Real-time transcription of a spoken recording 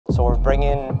So we're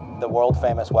bringing the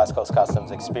world-famous West Coast Customs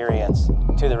experience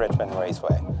to the Richmond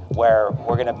Raceway, where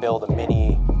we're going to build a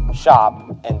mini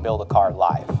shop and build a car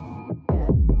live.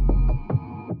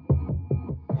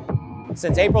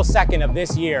 Since April 2nd of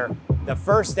this year, the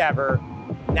first ever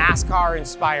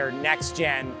NASCAR-inspired Next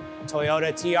Gen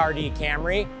Toyota TRD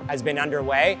Camry has been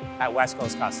underway at West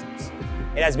Coast Customs.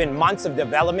 It has been months of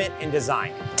development and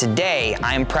design. Today,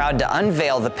 I am proud to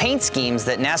unveil the paint schemes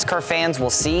that NASCAR fans will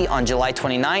see on July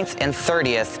 29th and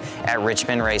 30th at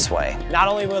Richmond Raceway. Not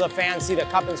only will the fans see the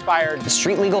Cup-inspired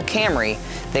street legal Camry,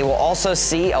 they will also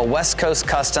see a West Coast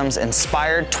Customs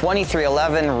inspired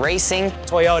 2311 racing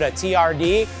Toyota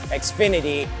TRD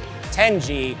Xfinity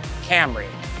 10G Camry.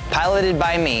 Piloted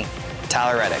by me,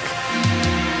 Tyler Reddick.